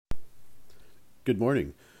Good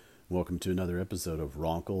morning. Welcome to another episode of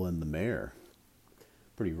Ronkel and the Mayor.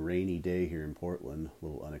 Pretty rainy day here in Portland, a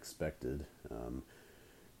little unexpected.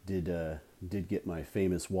 Did get my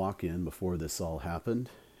famous walk in before this all happened,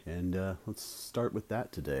 and let's start with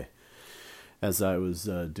that today. As I was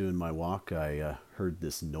doing my walk, I heard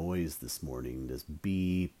this noise this morning, this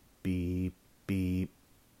beep, beep, beep,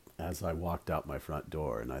 as I walked out my front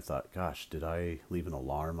door, and I thought, gosh, did I leave an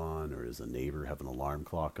alarm on, or does a neighbor have an alarm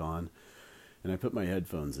clock on? And I put my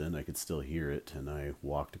headphones in, I could still hear it, and I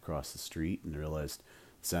walked across the street and realized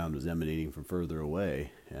the sound was emanating from further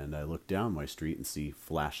away. And I looked down my street and see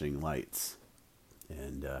flashing lights.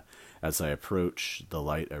 And as I approach the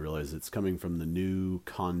light, I realize it's coming from the new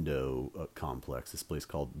condo complex, this place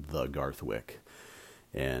called The Garthwick.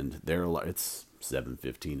 And it's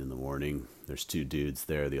 7:15 in the morning. There's two dudes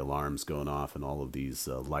there. The alarm's going off, and all of these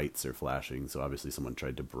lights are flashing. So obviously someone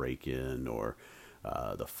tried to break in, or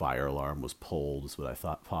the fire alarm was pulled, is what I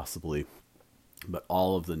thought possibly. But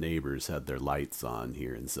all of the neighbors had their lights on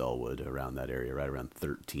here in Selwood, around that area, right around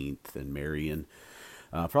 13th and Marion.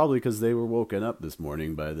 Probably because they were woken up this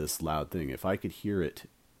morning by this loud thing. If I could hear it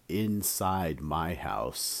inside my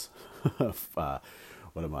house,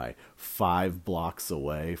 what am I, 5 blocks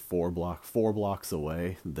away, four blocks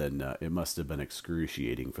away, then it must have been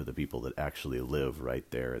excruciating for the people that actually live right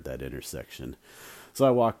there at that intersection. So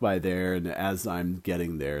I walk by there, and as I'm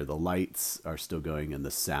getting there, the lights are still going and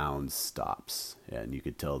the sound stops. And you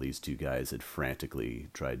could tell these two guys had frantically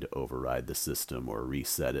tried to override the system or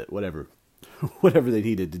reset it, whatever they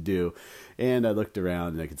needed to do. And I looked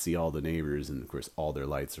around and I could see all the neighbors, and of course all their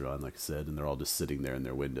lights are on, like I said, and they're all just sitting there in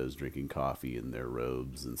their windows drinking coffee in their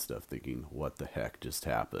robes and stuff, thinking, what the heck just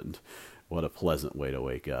happened? What a pleasant way to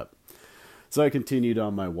wake up. So I continued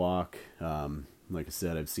on my walk. Like I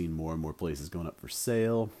said, I've seen more and more places going up for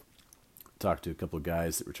sale. Talked to a couple of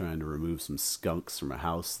guys that were trying to remove some skunks from a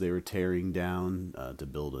house they were tearing down to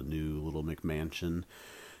build a new little McMansion.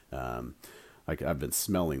 I've been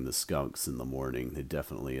smelling the skunks in the morning. They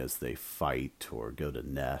definitely, as they fight or go to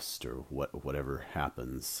nest or whatever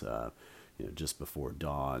happens, just before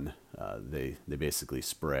dawn, they basically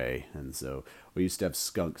spray. And so we used to have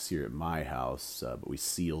skunks here at my house, but we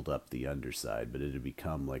sealed up the underside. But it had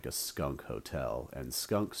become like a skunk hotel. And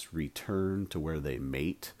skunks return to where they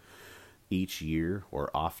mate each year, or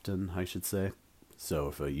often, I should say. So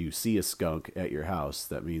if you see a skunk at your house,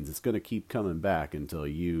 that means it's going to keep coming back until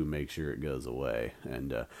you make sure it goes away.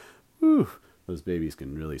 And those babies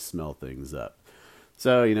can really smell things up.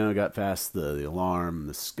 So, I got past the alarm,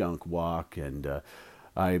 the skunk walk, and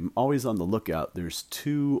I'm always on the lookout. There's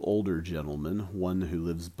 2 older gentlemen, one who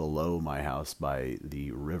lives below my house by the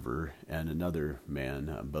river, and another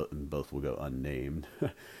man, both will go unnamed,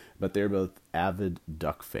 but they're both avid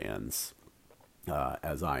duck fans.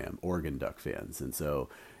 As I am, Oregon Duck fans. And so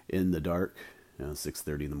in the dark,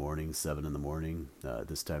 6:30 in the morning, 7 in the morning,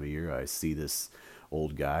 this time of year, I see this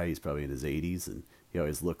old guy. He's probably in his 80s, and he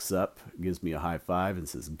always looks up, gives me a high five, and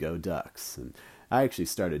says, "Go Ducks." And I actually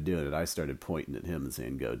started doing it. I started pointing at him and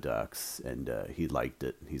saying, "Go Ducks." And he liked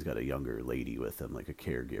it. He's got a younger lady with him, like a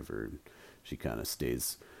caregiver, and she kind of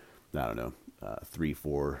stays, I don't know,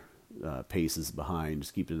 3-4 paces behind,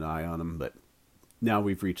 just keeping an eye on him. But now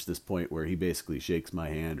we've reached this point where he basically shakes my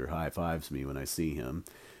hand or high fives me when I see him.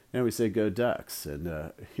 And we say, "Go Ducks."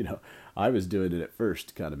 And, I was doing it at first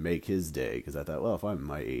to kind of make his day, because I thought, well, if I'm in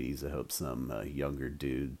my 80s, I hope some younger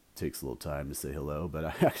dude takes a little time to say hello. But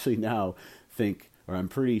I actually now think, or I'm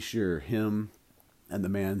pretty sure, him and the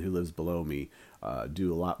man who lives below me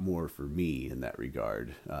do a lot more for me in that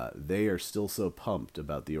regard. They are still so pumped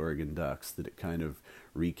about the Oregon Ducks that it kind of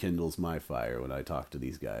rekindles my fire when I talk to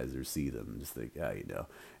these guys or see them. Just think,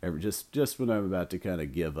 just when I'm about to kind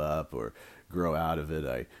of give up or grow out of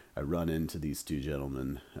it, I run into these 2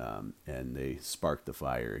 gentlemen, and they spark the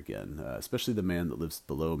fire again. Especially the man that lives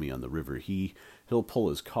below me on the river. He'll pull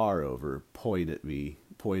his car over, point at me,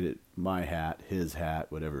 point at my hat, his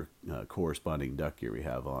hat, whatever corresponding duck gear we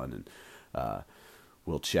have on, and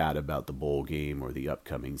we'll chat about the bowl game or the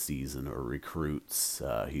upcoming season or recruits.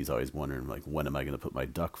 He's always wondering, like, when am I going to put my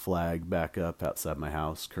duck flag back up outside my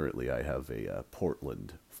house? Currently, I have a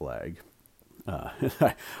Portland flag.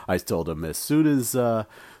 I told him as soon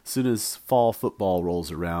as fall football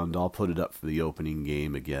rolls around, I'll put it up for the opening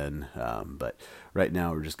game again. But right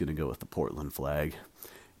now, we're just going to go with the Portland flag.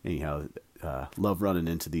 Anyhow, love running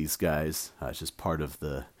into these guys. It's just part of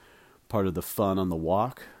the fun on the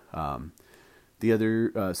walk.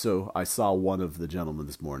 So I saw one of the gentlemen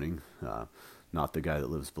this morning, not the guy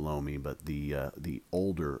that lives below me, but the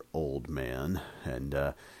older old man,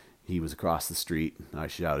 and he was across the street. I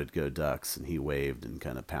shouted, "Go Ducks," and he waved and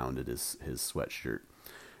kind of pounded his sweatshirt.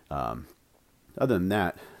 Other than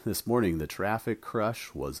that, this morning the traffic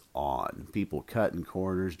crush was on. People cutting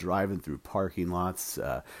corners, driving through parking lots.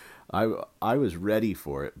 I was ready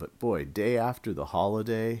for it, but boy, day after the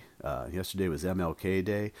holiday, yesterday was MLK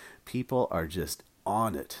Day. People are just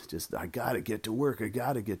on it. Just, I gotta get to work. I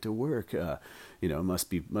gotta get to work.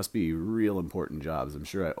 Must be real important jobs. I'm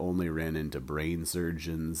sure I only ran into brain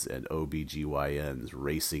surgeons and OBGYNs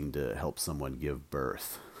racing to help someone give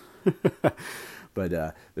birth.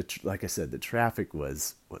 But like I said, the traffic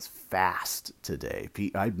was fast today.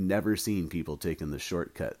 I've never seen people taking the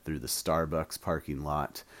shortcut through the Starbucks parking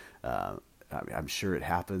lot. I'm sure it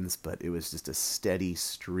happens, but it was just a steady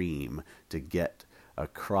stream to get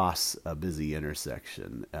across a busy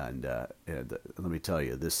intersection. And let me tell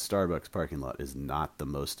you, this Starbucks parking lot is not the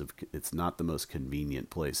most convenient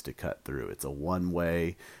place to cut through. It's a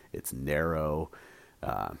one-way. It's narrow.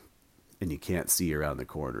 And you can't see around the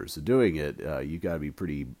corners. So doing it, you got to be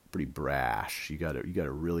pretty brash. You got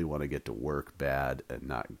to really want to get to work bad and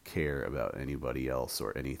not care about anybody else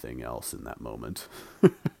or anything else in that moment.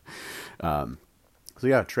 So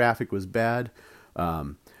yeah, traffic was bad.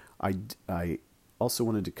 I also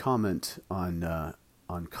wanted to comment on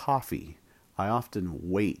coffee. I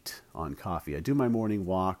often wait on coffee. I do my morning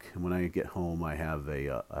walk, and when I get home, I have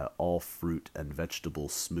a all fruit and vegetable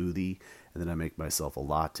smoothie, and then I make myself a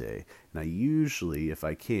latte. And I usually, if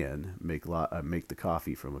I can, make the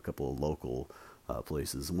coffee from a couple of local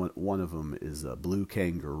places. One of them is Blue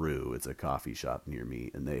Kangaroo. It's a coffee shop near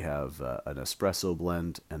me, and they have an espresso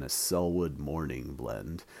blend and a Selwood morning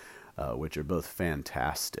blend, which are both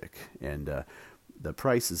fantastic. And the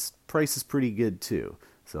price is pretty good too.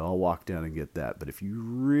 So I'll walk down and get that. But if you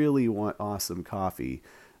really want awesome coffee,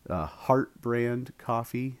 Heart brand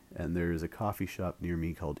coffee, and there's a coffee shop near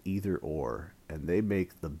me called Either Or, and they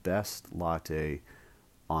make the best latte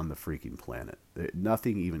on the freaking planet.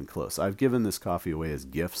 Nothing even close. I've given this coffee away as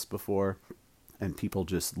gifts before, and people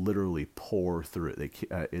just literally pour through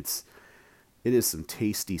it. It is some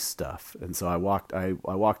tasty stuff. And so I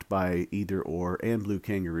walked by Either Or and Blue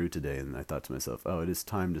Kangaroo today, and I thought to myself, oh, it is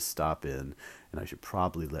time to stop in, and I should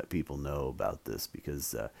probably let people know about this,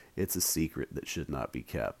 because it's a secret that should not be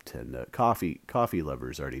kept. And coffee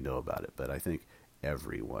lovers already know about it, but I think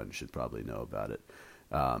everyone should probably know about it.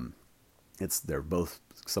 They're both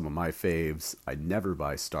some of my faves. I never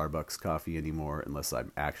buy Starbucks coffee anymore unless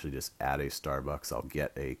I'm actually just at a Starbucks. I'll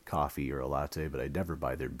get a coffee or a latte, but I never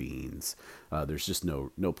buy their beans. There's just no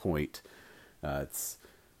point. It's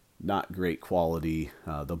not great quality.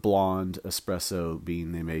 The blonde espresso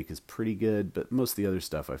bean they make is pretty good, but most of the other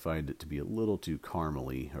stuff I find it to be a little too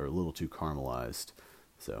caramely or a little too caramelized.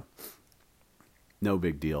 So no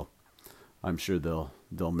big deal. I'm sure they'll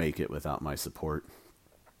make it without my support.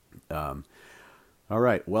 All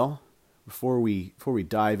right. Well, before we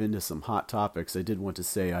dive into some hot topics, I did want to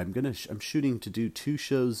say I'm shooting to do 2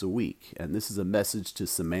 shows a week, and this is a message to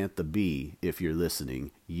Samantha B. If you're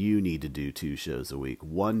listening, you need to do 2 shows a week.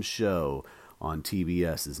 1 show on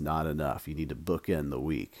TBS is not enough. You need to bookend the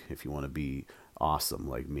week if you want to be awesome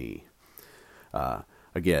like me.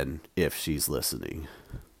 Again, if she's listening.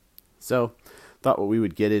 So, thought what we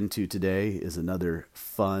would get into today is another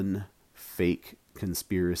fun, fake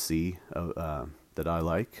conspiracy that I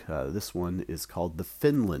like. This one is called the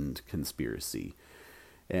Finland conspiracy,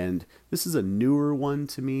 and this is a newer one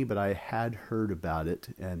to me, but I had heard about it,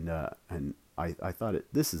 and I thought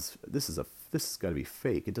this has got to be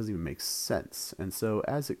fake. It doesn't even make sense. And so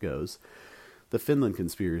as it goes, the Finland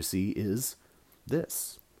conspiracy is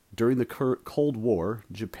this: during the Cold War,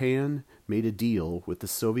 Japan made a deal with the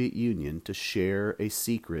Soviet Union to share a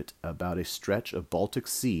secret about a stretch of Baltic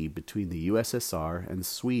Sea between the USSR and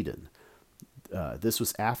Sweden. This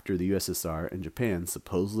was after the USSR and Japan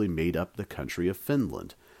supposedly made up the country of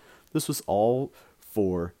Finland. This was all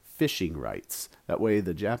for fishing rights. That way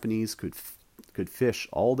the Japanese could fish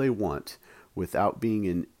all they want without being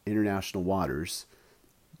in international waters,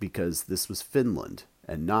 because this was Finland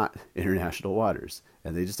and not international waters.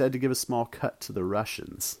 And they just had to give a small cut to the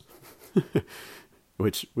Russians,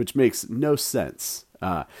 which makes no sense.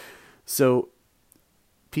 So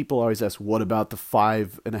people always ask, what about the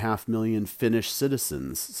 5.5 million Finnish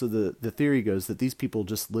citizens? So the theory goes that these people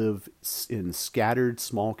just live in scattered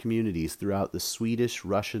small communities throughout the Swedish,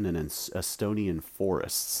 Russian, and Estonian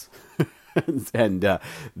forests. And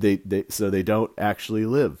so they don't actually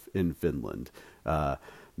live in Finland.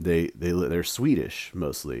 They're Swedish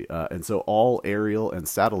mostly, and so all aerial and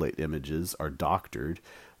satellite images are doctored.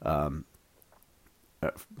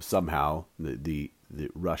 Somehow the the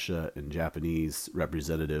Russia and Japanese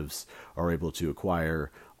representatives are able to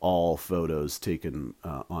acquire all photos taken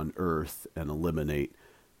on Earth and eliminate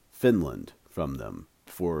Finland from them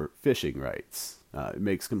for fishing rights. It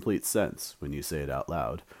makes complete sense when you say it out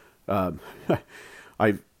loud.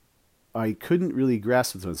 I couldn't really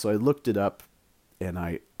grasp this one, so I looked it up, and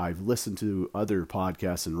I've listened to other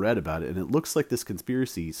podcasts and read about it, and it looks like this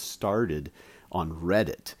conspiracy started on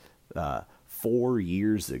Reddit 4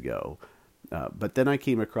 years ago. But then I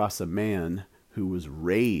came across a man who was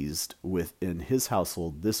raised within his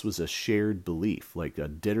household. This was a shared belief, like a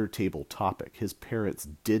dinner table topic. His parents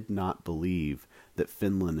did not believe that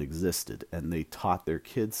Finland existed, and they taught their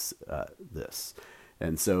kids this.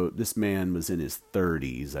 And so this man was in his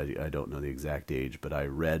 30s. I don't know the exact age, but I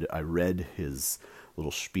read his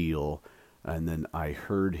little spiel, and then I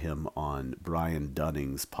heard him on Brian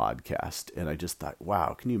Dunning's podcast, and I just thought,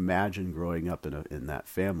 wow, can you imagine growing up in that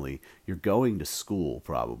family? You're going to school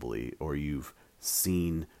probably, or you've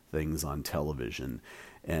seen things on television,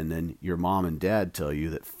 and then your mom and dad tell you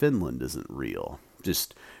that Finland isn't real.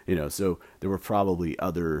 Just, so there were probably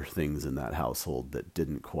other things in that household that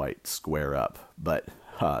didn't quite square up. But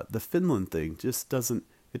the Finland thing just doesn't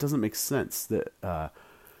make sense. That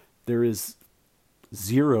there is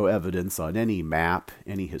zero evidence on any map,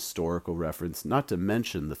 any historical reference, not to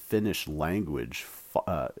mention the Finnish language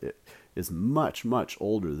is much, much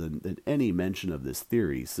older than any mention of this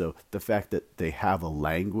theory. So the fact that they have a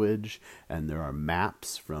language and there are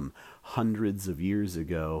maps from hundreds of years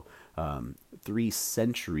ago, 3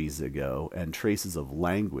 centuries ago, and traces of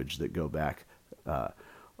language that go back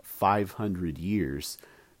 500 years,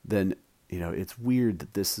 then it's weird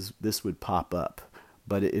that this would pop up.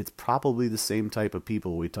 But it's probably the same type of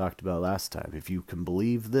people we talked about last time. If you can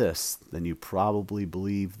believe this, then you probably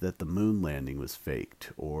believe that the moon landing was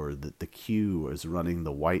faked, or that the Q is running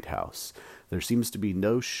the White House. There seems to be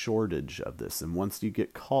no shortage of this, and once they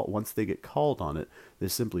get called on it, they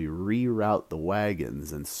simply reroute the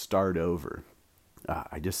wagons and start over.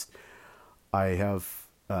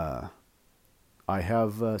 I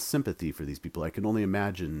have sympathy for these people. I can only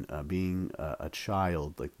imagine being a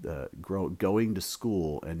child, like going to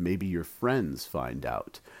school, and maybe your friends find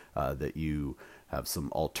out that you have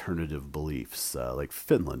some alternative beliefs, like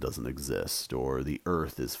Finland doesn't exist, or the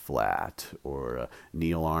Earth is flat, or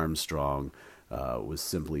Neil Armstrong was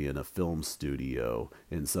simply in a film studio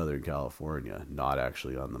in Southern California, not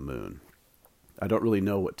actually on the moon. I don't really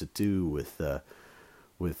know what to do with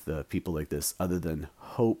people like this, other than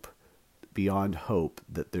hope beyond hope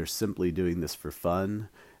that they're simply doing this for fun,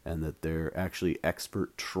 and that they're actually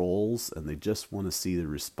expert trolls, and they just want to see the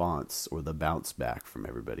response or the bounce back from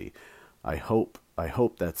everybody. I hope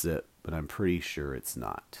that's it, but I'm pretty sure it's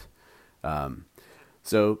not.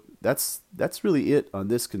 So that's really it on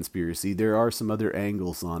this conspiracy. There are some other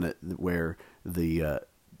angles on it where the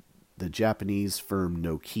Japanese firm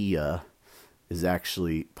Nokia is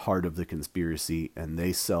actually part of the conspiracy, and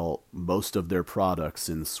they sell most of their products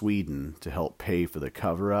in Sweden to help pay for the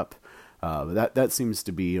cover-up. That seems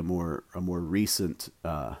to be a more recent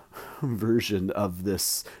version of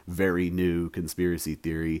this very new conspiracy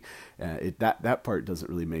theory. That part doesn't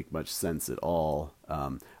really make much sense at all,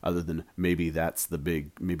 other than maybe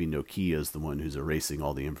maybe Nokia is the one who's erasing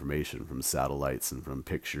all the information from satellites and from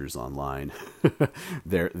pictures online.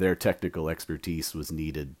 Their technical expertise was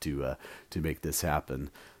needed to make this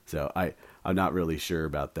happen. So I'm not really sure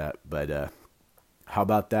about that, but how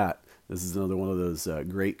about that? This is another one of those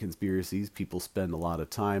great conspiracies. People spend a lot of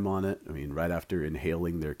time on it. I mean, right after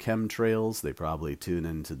inhaling their chemtrails, they probably tune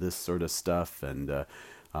into this sort of stuff, and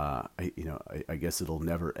I guess it'll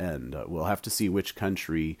never end. We'll have to see which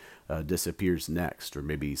country disappears next, or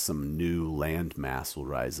maybe some new land mass will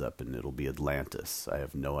rise up, and it'll be Atlantis. I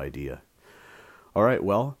have no idea. All right,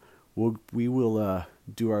 well, we will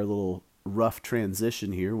do our little rough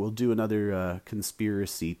transition here. We'll do another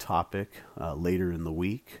conspiracy topic later in the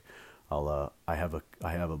week. I have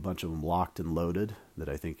a bunch of them locked and loaded that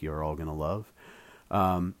I think you're all gonna love.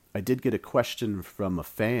 I did get a question from a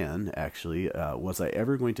fan, actually. Was I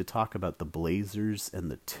ever going to talk about the Blazers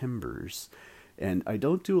and the Timbers? And I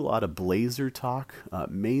don't do a lot of Blazer talk,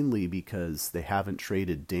 mainly because they haven't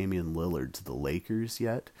traded Damian Lillard to the Lakers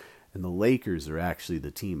yet, and the Lakers are actually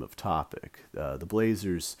the team of topic. The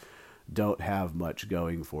Blazers don't have much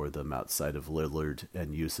going for them outside of Lillard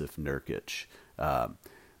and Yusuf Nurkic.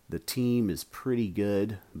 The team is pretty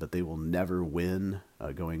good, but they will never win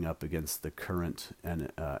going up against the current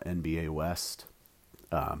NBA West.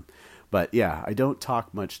 But yeah, I don't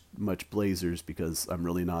talk much Blazers because I'm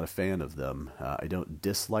really not a fan of them. I don't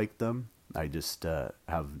dislike them, I just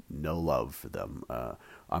have no love for them.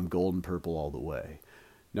 I'm gold and purple all the way.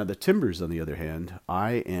 Now, the Timbers, on the other hand,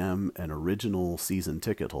 I am an original season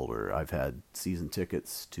ticket holder. I've had season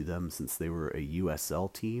tickets to them since they were a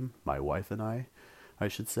USL team, my wife and I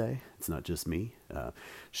should say. It's not just me.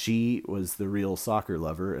 She was the real soccer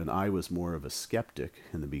lover, and I was more of a skeptic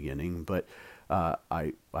in the beginning, but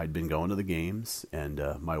I'd been going to the games, and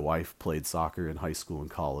my wife played soccer in high school and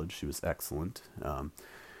college. She was excellent.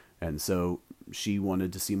 And so she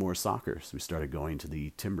wanted to see more soccer. So we started going to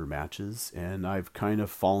the Timber matches, and I've kind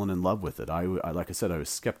of fallen in love with it. Like I said, I was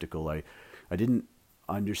skeptical. I didn't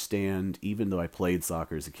understand, even though I played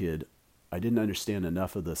soccer as a kid, I didn't understand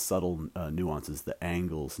enough of the subtle nuances, the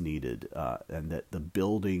angles needed, and that the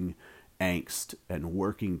building angst and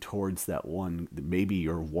working towards that one, maybe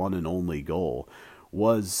your one and only goal,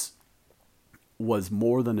 was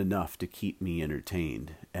more than enough to keep me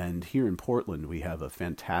entertained. And here in Portland, we have a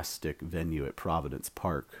fantastic venue at Providence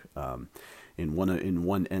Park. In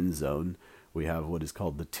one end zone, we have what is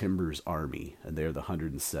called the Timbers Army, and they're the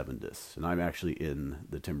 107th. And I'm actually in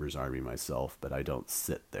the Timbers Army myself, but I don't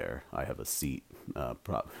sit there. I have a seat, a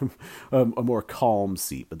more calm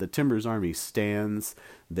seat. But the Timbers Army stands,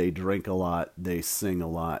 they drink a lot, they sing a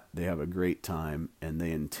lot, they have a great time, and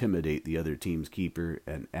they intimidate the other team's keeper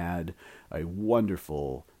and add a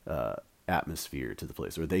wonderful atmosphere to the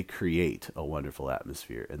place, or they create a wonderful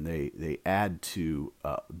atmosphere, and they add to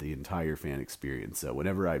the entire fan experience. So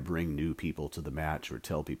whenever I bring new people to the match or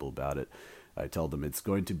tell people about it, I tell them it's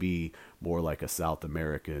going to be more like a South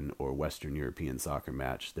American or Western European soccer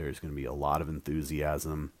match. There's going to be a lot of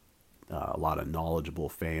enthusiasm, a lot of knowledgeable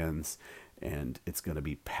fans, and it's going to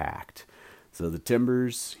be packed. So the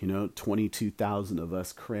Timbers, 22,000 of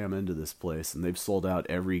us cram into this place, and they've sold out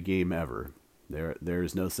every game ever. There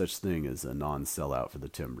is no such thing as a non-sellout for the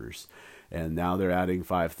Timbers. And now they're adding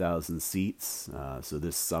 5,000 seats. So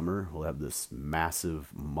this summer, we'll have this massive,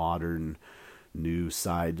 modern, new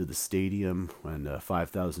side to the stadium, and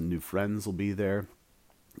 5,000 new friends will be there.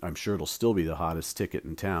 I'm sure it'll still be the hottest ticket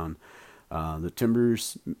in town. The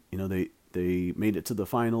Timbers, they made it to the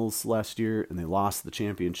finals last year, and they lost the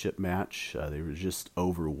championship match. They were just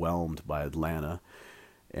overwhelmed by Atlanta.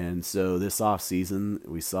 And so this offseason,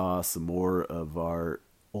 we saw some more of our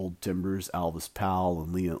old Timbers. Alvis Powell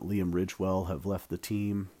and Liam Ridgewell have left the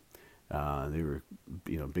team. They were,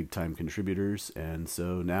 big-time contributors. And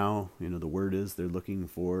so now, the word is they're looking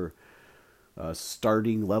for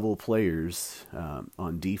starting level players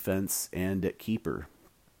on defense and at keeper.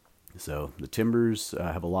 So the Timbers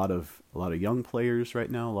have a lot of young players right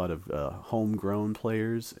now, a lot of homegrown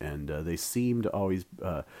players, and they seem to always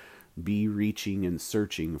be reaching and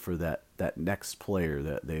searching for that next player.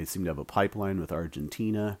 That they seem to have a pipeline with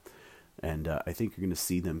Argentina, and I think you're going to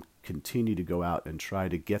see them continue to go out and try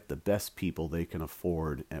to get the best people they can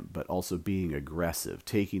afford, but also being aggressive,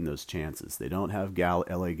 taking those chances. They don't have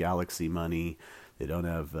LA Galaxy money, they don't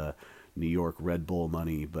have New York Red Bull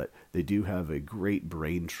money, but they do have a great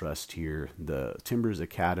brain trust here. The Timbers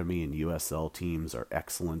Academy and USL teams are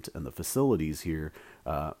excellent, and the facilities here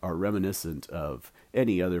are reminiscent of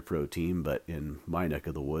any other pro team, but in my neck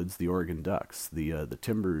of the woods, the Oregon Ducks. The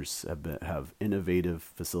Timbers have innovative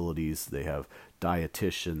facilities. They have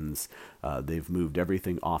dietitians. They've moved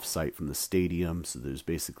everything off-site from the stadium, so there's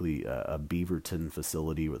basically a Beaverton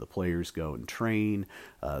facility where the players go and train.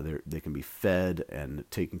 They can be fed and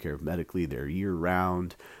taken care of medically. They're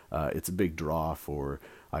year-round. It's a big draw for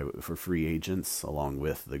free agents, along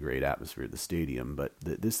with the great atmosphere at the stadium. But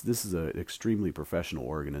this is an extremely professional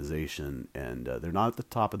organization, and they're not at the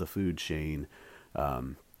top of the food chain,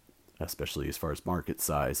 especially as far as market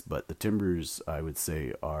size. But the Timbers, I would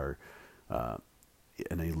say, are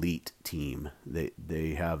an elite team.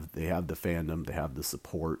 They have the fandom, they have the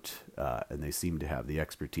support, and they seem to have the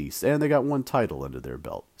expertise, and they got one title under their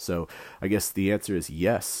belt. So I guess the answer is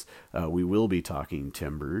yes. We will be talking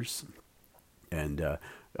Timbers, and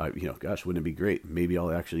gosh, wouldn't it be great? Maybe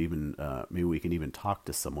I'll actually maybe we can even talk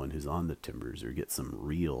to someone who's on the Timbers or get some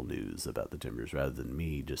real news about the Timbers rather than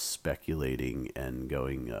me just speculating and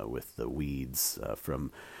going with the weeds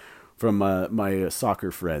from my soccer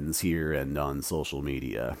friends here and on social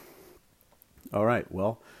media. All right,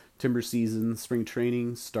 well, Timber season, spring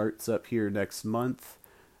training starts up here next month.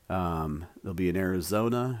 They'll be in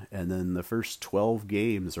Arizona, and then the first 12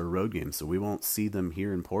 games are road games, so we won't see them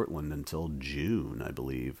here in Portland until June, I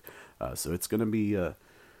believe. So it's gonna be a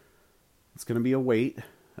wait.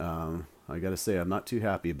 I gotta say, I'm not too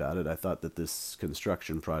happy about it. I thought that this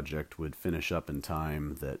construction project would finish up in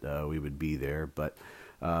time, that we would be there, but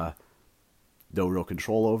no real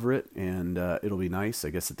control over it, and it'll be nice. I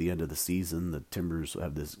guess at the end of the season, the Timbers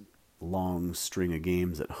have this long string of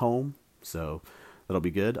games at home, so that'll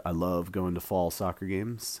be good. I love going to fall soccer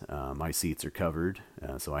games. My seats are covered,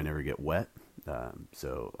 so I never get wet.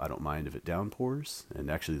 So I don't mind if it downpours. And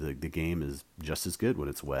actually, the game is just as good when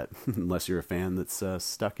it's wet, unless you're a fan that's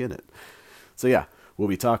stuck in it. So yeah, we'll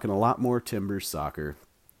be talking a lot more Timbers soccer,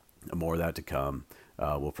 more of that to come.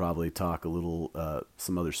 We'll probably talk a little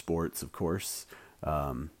some other sports, of course.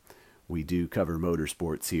 We do cover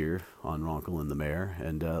motorsports here on Ronkel and the Mayor.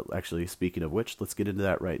 And actually, speaking of which, let's get into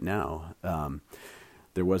that right now.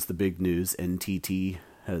 There was the big news. NTT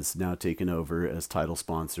has now taken over as title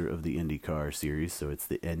sponsor of the IndyCar Series. So it's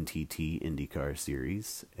the NTT IndyCar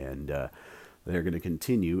Series. And they're going to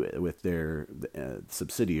continue with their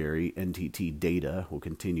subsidiary, NTT Data, will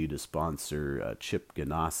continue to sponsor Chip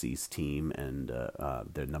Ganassi's team and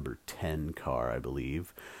their number 10 car, I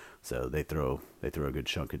believe. So they throw a good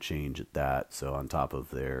chunk of change at that. So on top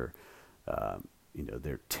of their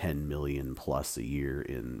their 10 million plus a year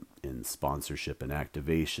in sponsorship and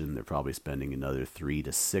activation, they're probably spending another 3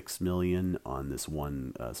 to 6 million on this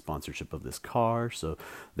one sponsorship of this car. So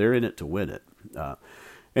they're in it to win it.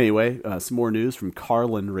 Anyway, some more news from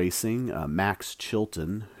Carlin Racing. Max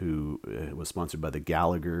Chilton, who was sponsored by the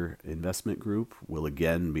Gallagher Investment Group, will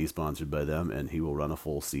again be sponsored by them, and he will run a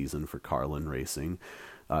full season for Carlin Racing.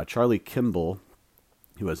 Charlie Kimball,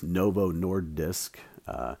 who has Novo Nordisk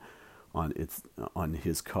on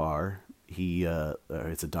his car.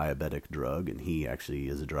 It's a diabetic drug, and he actually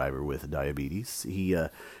is a driver with diabetes. He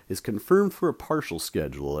is confirmed for a partial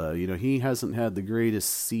schedule. He hasn't had the greatest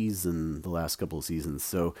season the last couple of seasons,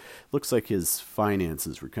 so looks like his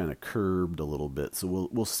finances were kind of curbed a little bit. So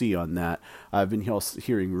we'll see on that. I've been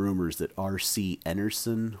hearing rumors that R.C.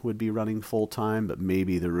 Enerson would be running full time, but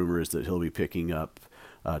maybe the rumor is that he'll be picking up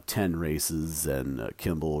 10 races, and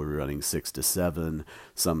Kimball will be running 6 to 7,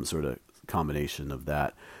 some sort of combination of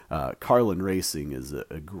that. Carlin Racing is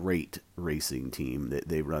a great racing team.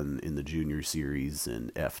 They run in the junior series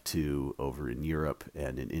and F2 over in Europe,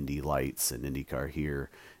 and in Indy Lights and IndyCar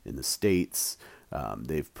here in the States.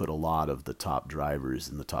 They've put a lot of the top drivers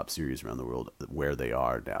in the top series around the world where they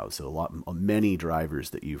are now. So many drivers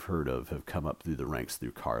that you've heard of have come up through the ranks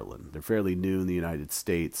through Carlin. They're fairly new in the United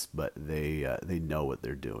States, but they know what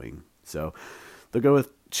they're doing. So they'll go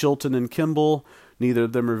with Chilton and Kimball. Neither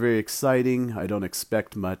of them are very exciting. I don't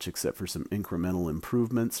expect much except for some incremental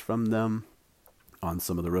improvements from them on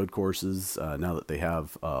some of the road courses. Now that they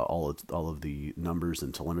have all of the numbers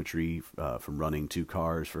and telemetry from running 2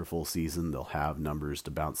 cars for a full season, they'll have numbers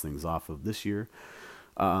to bounce things off of this year.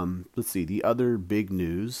 Let's see, the other big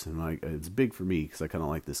news, and it's big for me because I kind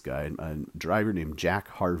of like this guy, a driver named Jack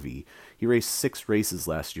Harvey. He raced 6 races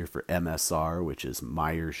last year for MSR, which is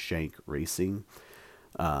Meyer Shank Racing.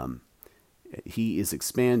 He is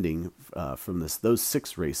expanding from those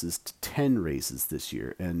 6 races to 10 races this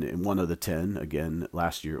year, and in one of the 10, again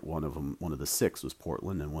last year, one of the 6 was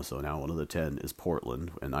Portland, and so now one of the 10 is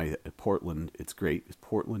Portland. And Portland, it's great.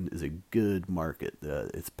 Portland is a good market.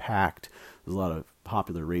 It's packed. There's a lot of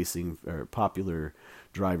popular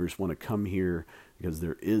drivers want to come here because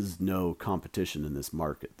there is no competition in this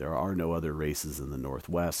market. There are no other races in the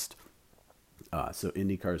Northwest. So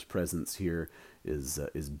IndyCar's presence here is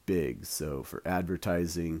big. So for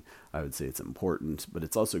advertising, I would say it's important, but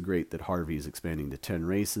it's also great that Harvey's expanding to 10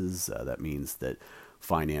 races. That means that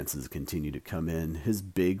finances continue to come in. His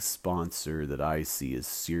big sponsor that I see is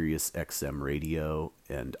Sirius XM Radio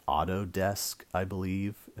and Autodesk, I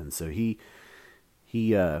believe. And so he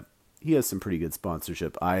has some pretty good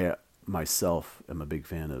sponsorship. I myself am a big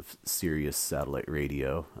fan of Sirius Satellite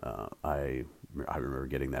Radio. I remember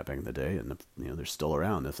getting that back in the day, and they're still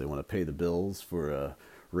around. If they want to pay the bills for a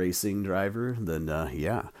racing driver, then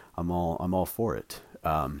I'm all for it.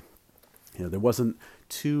 There wasn't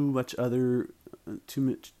too much other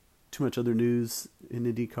news in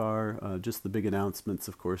IndyCar. Just the big announcements,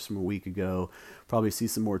 of course, from a week ago. Probably see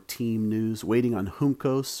some more team news. Waiting on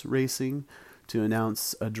Juncos Racing to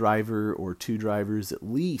announce a driver or 2 drivers at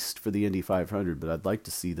least for the Indy 500, but I'd like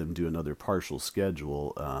to see them do another partial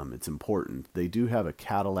schedule. It's important. They do have a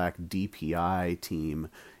Cadillac DPI team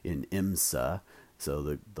in IMSA,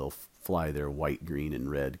 so they'll fly their white, green, and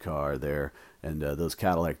red car there, and those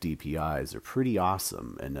Cadillac DPIs are pretty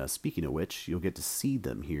awesome. And speaking of which, you'll get to see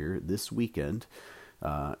them here this weekend.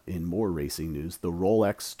 In more racing news, the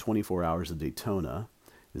Rolex 24 Hours of Daytona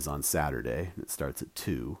is on Saturday. It starts at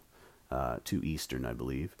 2 Eastern, I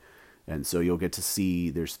believe. And so you'll get to see,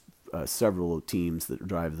 there's several teams that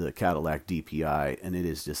drive the Cadillac DPI, and it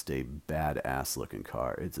is just a badass looking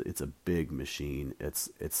car. It's a big machine.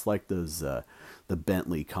 It's like those the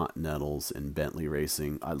Bentley Continentals in Bentley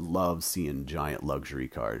racing. I love seeing giant luxury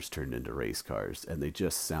cars turned into race cars, and they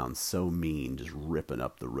just sound so mean, just ripping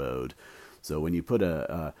up the road. So when you put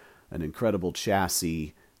an incredible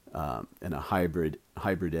chassis and a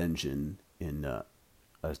hybrid engine in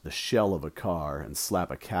the shell of a car and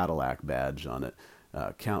slap a Cadillac badge on it,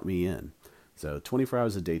 count me in. So 24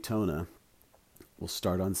 Hours of Daytona will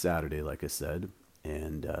start on Saturday, like I said,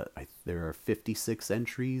 and there are 56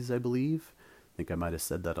 entries, I believe. I think I might have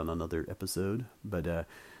said that on another episode, but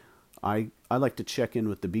I like to check in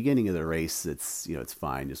with the beginning of the race. It's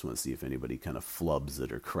fine. Just want to see if anybody kind of flubs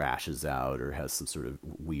it or crashes out or has some sort of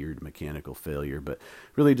weird mechanical failure. But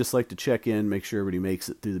really, just like to check in, make sure everybody makes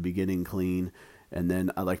it through the beginning clean. And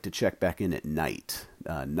then I like to check back in at night.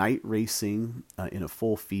 Night racing in a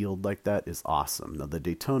full field like that is awesome. Now the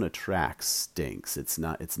Daytona track stinks. It's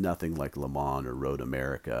nothing like Le Mans or Road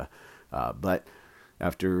America. But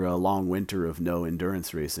after a long winter of no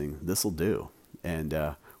endurance racing, this'll do.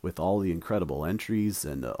 And with all the incredible entries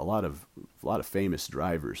and a lot of famous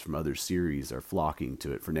drivers from other series are flocking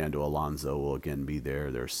to it. Fernando Alonso will again be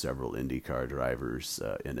there. There are several IndyCar drivers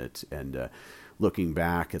in it, and looking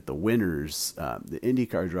back at the winners, the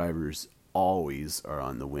IndyCar drivers always are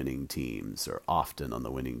on the winning teams, or often on the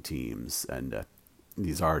winning teams, and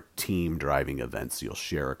these are team driving events. You'll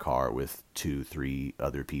share a car with 2-3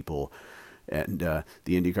 other people. And the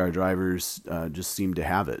IndyCar drivers just seem to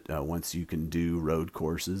have it. Once you can do road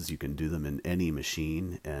courses, you can do them in any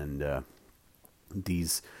machine. And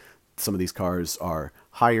some of these cars are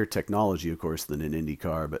higher technology, of course, than an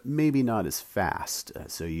IndyCar, but maybe not as fast.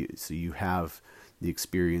 So you have the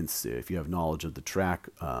experience. If you have knowledge of the track,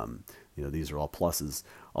 these are all pluses.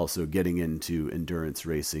 Also, getting into endurance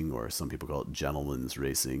racing, or some people call it gentleman's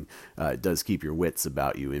racing, it does keep your wits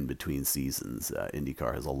about you in between seasons.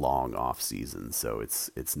 IndyCar has a long off season, so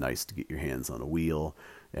it's nice to get your hands on a wheel.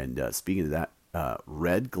 And speaking of that,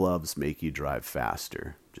 red gloves make you drive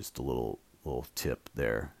faster. Just a little tip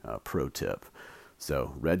there, pro tip.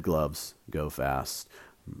 So red gloves, go fast.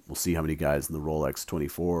 We'll see how many guys in the Rolex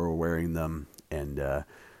 24 are wearing them, and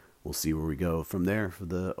we'll see where we go from there for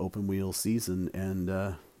the open wheel season and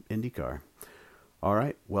IndyCar. All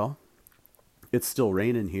right, well, it's still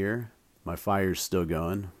raining here. My fire's still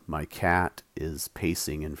going. My cat is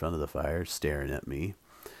pacing in front of the fire, staring at me.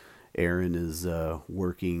 Erin is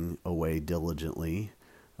working away diligently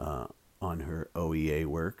on her OEA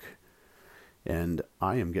work. And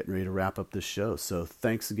I am getting ready to wrap up this show. So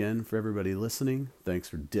thanks again for everybody listening. Thanks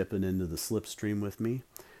for dipping into the slipstream with me.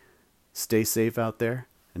 Stay safe out there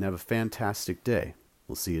and have a fantastic day.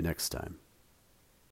 We'll see you next time.